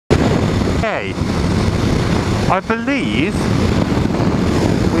Okay, I believe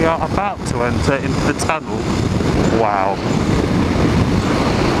we are about to enter into the tunnel, wow,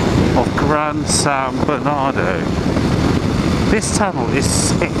 of Gran-Saint-Bernardo. This tunnel is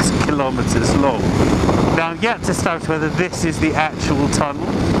 6 kilometers long. Now I'm yet to establish whether this is the actual tunnel,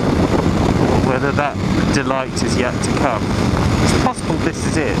 or whether that delight is yet to come. It's possible this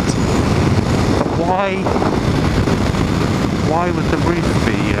is it, but why would the roof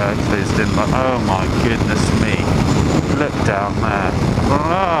be closed in? Like, oh my goodness me. Look down there.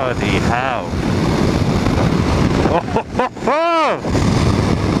 Bloody hell. Oh,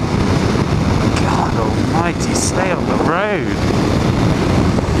 God almighty, stay on the road.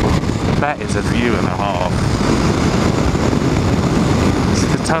 That is a view and a half. It's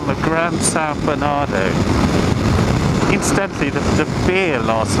the tunnel of Gran-Saint-Bernardo. Incidentally, the beer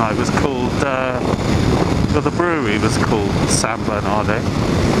last night was called, well, the brewery was called San Bernardo.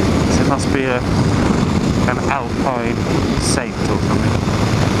 So it must be an alpine saint or something.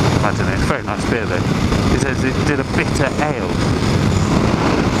 I don't know, it's very nice beer though. It says it did a bitter ale.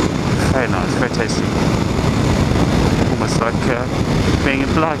 Very nice, very tasty. Almost like being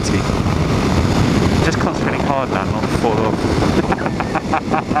in Blighty. Just concentrating hard now, not to fall off.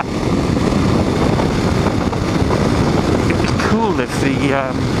 It'd be cool if the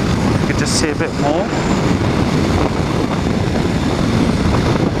you could just see a bit more.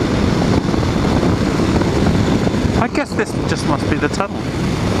 I guess this just must be the tunnel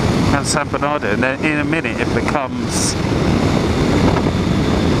and San Bernardo, and then in a minute it becomes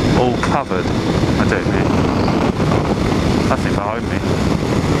all covered. I don't know. Nothing behind me.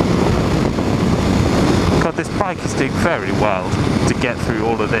 God, this bike is doing very well to get through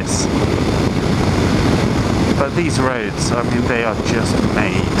all of this. But these roads, I mean, they are just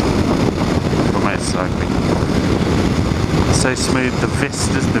made for motorcycling. So smooth, the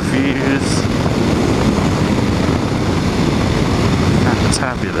vistas, the views.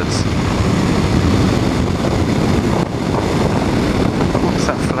 Fantabulous. What's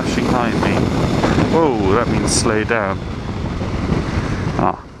that flashing light mean? Oh, that means slow down.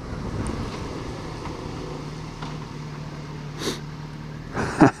 Ah.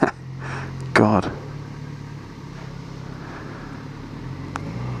 God.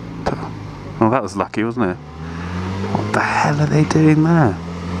 Well, that was lucky, wasn't it? What the hell are they doing there?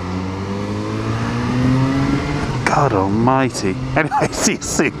 God almighty. Anyway, see you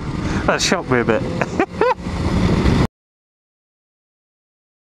soon. That shocked me a bit.